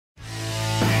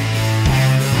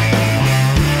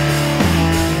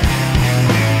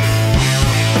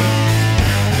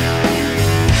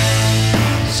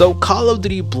So Call of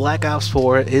Duty Black Ops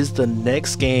 4 is the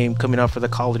next game coming up for the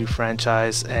Call of Duty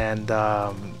franchise, and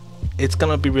it's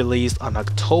gonna be released on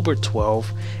October 12th.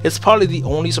 It's probably the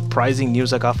only surprising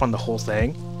news I got from the whole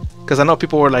thing, because I know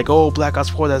people were like, oh, Black Ops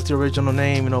 4, that's the original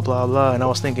name, you know, blah blah, and I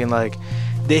was thinking like,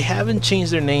 they haven't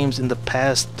changed their names in the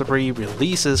past 3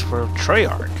 releases for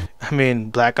Treyarch. I mean,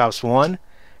 Black Ops 1,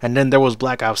 and then there was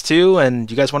Black Ops 2,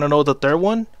 and you guys want to know the third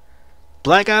one?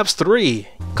 Black Ops 3.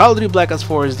 Call of Duty Black Ops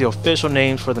 4 is the official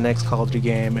name for the next Call of Duty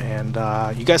game, and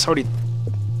you guys already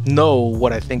know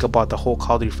what I think about the whole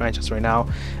Call of Duty franchise right now.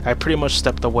 I pretty much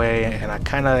stepped away, and I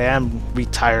kind of am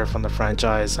retired from the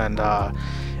franchise, and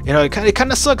you know, it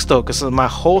kind of sucks though, because my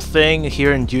whole thing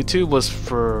here in YouTube was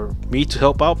for me to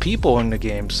help out people in the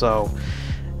game, so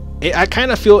I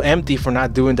kind of feel empty for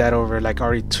not doing that over like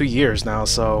already 2 years now.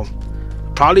 So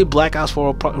probably Black Ops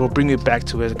 4 will bring me back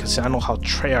to it, because I know how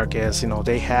Treyarch is. You know,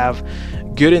 they have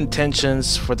good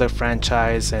intentions for the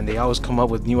franchise, and they always come up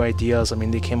with new ideas. I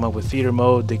mean, they came up with theater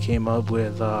mode, they came up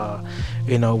with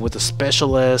you know, with the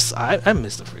specialists. I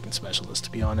miss the freaking specialists,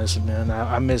 to be honest, man.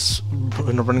 I miss,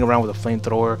 you know, running around with a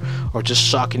flamethrower, or just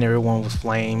shocking everyone with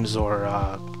flames,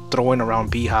 or throwing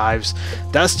around beehives.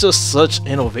 That's just such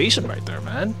innovation right there,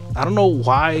 man. I don't know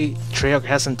why Treyarch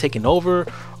hasn't taken over,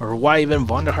 or why even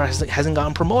Vonderhaar hasn't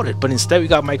gotten promoted, but instead we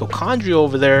got Michael Condrey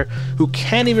over there, who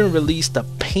can't even release the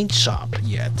paint shop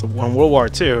yet on World War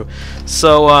II.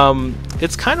 So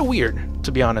it's kind of weird,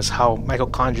 to be honest, how Michael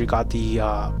Condrey got the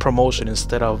promotion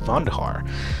instead of Vonderhaar.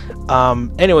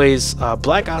 Anyways,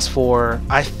 Black Ops 4,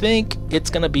 I think it's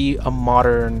gonna be a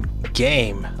modern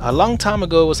game. A long time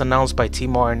ago, it was announced by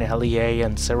T-Mart and LEA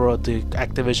and several of the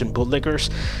Activision bootlickers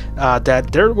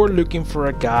that they were looking for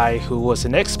a guy who was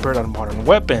an expert on modern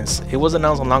weapons. It was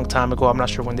announced a long time ago. I'm not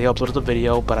sure when they uploaded the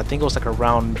video, but I think it was like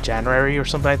around January or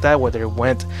something like that, where they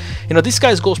went, you know, these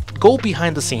guys go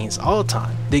behind the scenes all the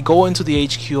time. They go into the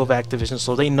HQ of Activision,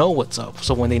 so they know what's up.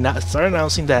 So when they start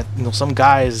announcing that, you know, some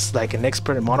guy is like an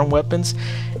expert in modern weapons,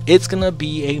 it's gonna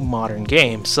be a modern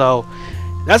game. So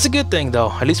that's a good thing,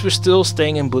 though. At least we're still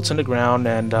staying in boots on the ground,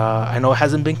 and I know it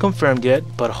hasn't been confirmed yet,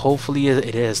 but hopefully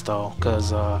it is, though,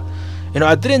 because you know,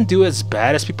 I didn't do as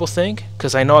bad as people think,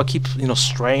 because I know I keep, you know,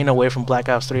 straying away from Black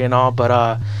Ops 3 and all,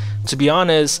 but to be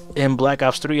honest, in Black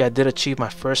Ops 3 I did achieve my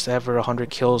first ever 100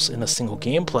 kills in a single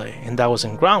gameplay, and that was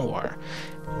in Ground War.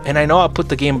 And I know I put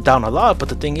the game down a lot, but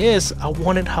the thing is, I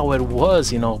wanted how it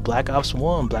was, you know, Black Ops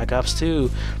 1, Black Ops 2,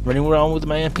 running around with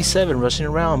my MP7, rushing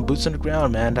around, boots on the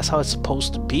ground, man. That's how it's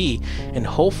supposed to be, and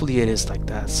hopefully it is like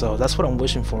that. So that's what I'm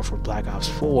wishing for Black Ops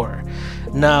 4.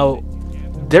 Now,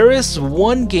 there is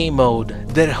one game mode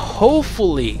that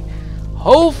hopefully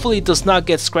does not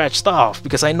get scratched off,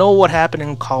 because I know what happened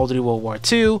in Call of Duty World War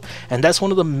II, and that's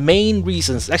one of the main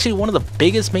reasons, actually one of the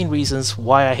biggest main reasons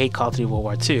why I hate Call of Duty World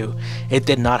War II. It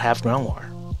did not have Ground War.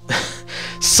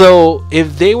 So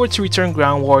if they were to return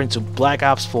Ground War into Black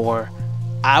Ops 4,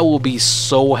 I will be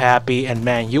so happy, and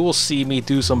man, you will see me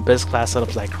do some best class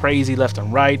setups like crazy left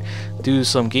and right, do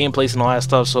some gameplays and all that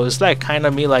stuff. So it's like kind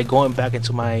of me like going back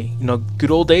into my, you know,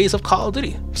 good old days of Call of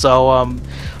Duty. So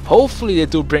hopefully they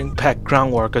do bring back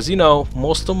Ground War, because, you know,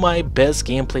 most of my best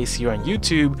gameplays here on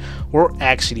YouTube were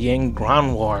actually in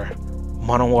Ground War.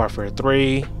 Modern Warfare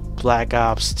 3, Black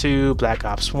Ops 2, Black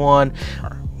Ops 1.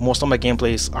 Most of my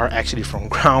gameplays are actually from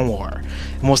Ground War.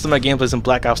 Most of my gameplays in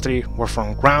Black Ops 3 were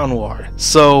from Ground War.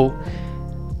 So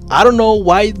I don't know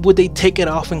why would they take it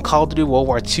off in Call of Duty World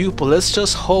War II, but let's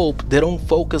just hope they don't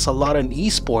focus a lot on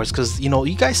esports, because, you know,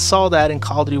 you guys saw that in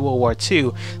Call of Duty World War II.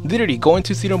 Literally, go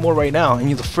into theater mode right now, and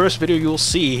the first video you'll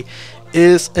see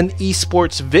is an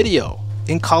esports video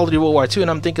in Call of Duty World War II,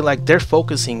 and I'm thinking like they're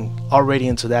focusing already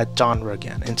into that genre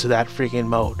again, into that freaking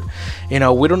mode. You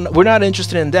know, we're not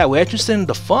interested in that. We're interested in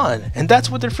the fun, and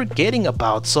that's what they're forgetting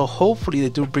about. So hopefully they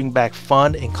do bring back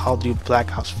fun in Call of Duty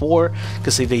Black Ops 4,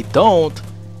 because if they don't,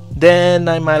 then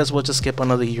I might as well just skip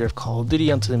another year of Call of Duty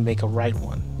until they make a right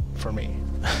one for me.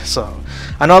 So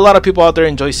I know a lot of people out there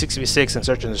enjoy 6v6 and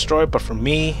Search and Destroy, but for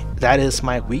me, that is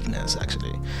my weakness,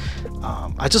 actually.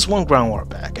 I just want Ground War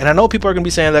back, and I know people are gonna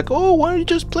be saying like, oh, why don't you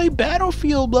just play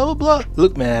Battlefield, blah blah blah.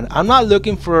 Look, man, I'm not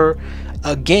looking for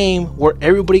a game where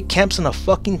everybody camps in a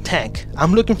fucking tank.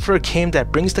 I'm looking for a game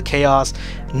that brings the chaos,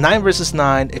 9 versus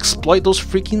 9, exploit those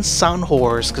freaking sound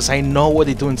whores, because I know what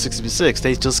they do in 6v6.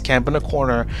 They just camp in a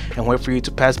corner and wait for you to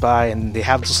pass by, and they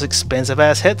have those expensive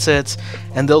ass headsets,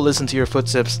 and they'll listen to your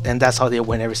footsteps, and that's how they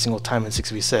win every single time in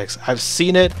 6v6. I've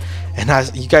seen it, and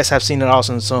you guys have seen it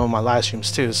also in some of my live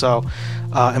streams too. So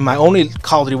in my only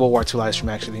Call of Duty World War II live stream,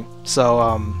 actually.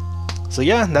 So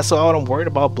yeah, that's all I'm worried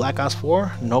about. Black Ops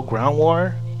 4, no Ground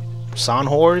War, Sound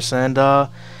Horse, and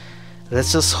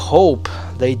let's just hope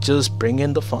they just bring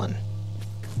in the fun.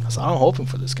 That's all I'm hoping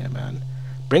for this game, man.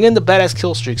 Bring in the badass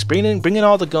kill streaks. Bring in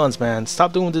all the guns, man.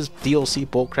 Stop doing this DLC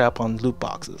bullcrap on loot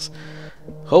boxes.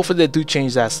 Hopefully they do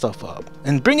change that stuff up.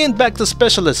 And bring in back the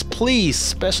specialists, please.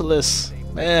 Specialists.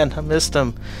 Man, I missed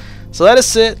them. So that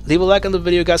is it. Leave a like on the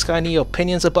video. You guys got any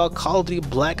opinions about Call of Duty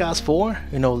Black Ops 4?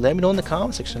 You know, let me know in the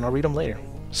comment section. I'll read them later.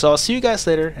 So I'll see you guys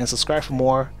later, and subscribe for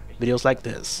more videos like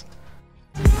this.